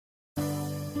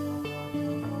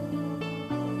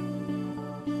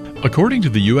According to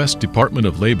the U.S. Department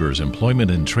of Labor's Employment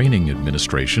and Training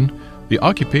Administration, the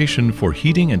occupation for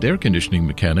heating and air conditioning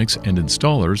mechanics and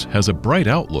installers has a bright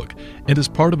outlook and is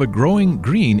part of a growing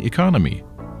green economy.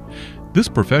 This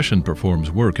profession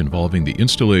performs work involving the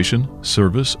installation,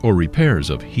 service, or repairs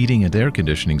of heating and air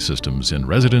conditioning systems in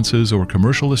residences or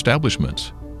commercial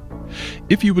establishments.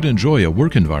 If you would enjoy a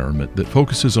work environment that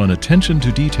focuses on attention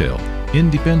to detail,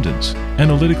 independence,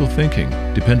 analytical thinking,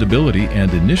 dependability,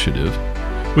 and initiative,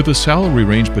 with a salary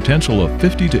range potential of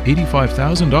 $50,000 to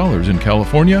 $85,000 in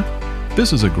California,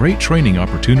 this is a great training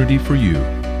opportunity for you.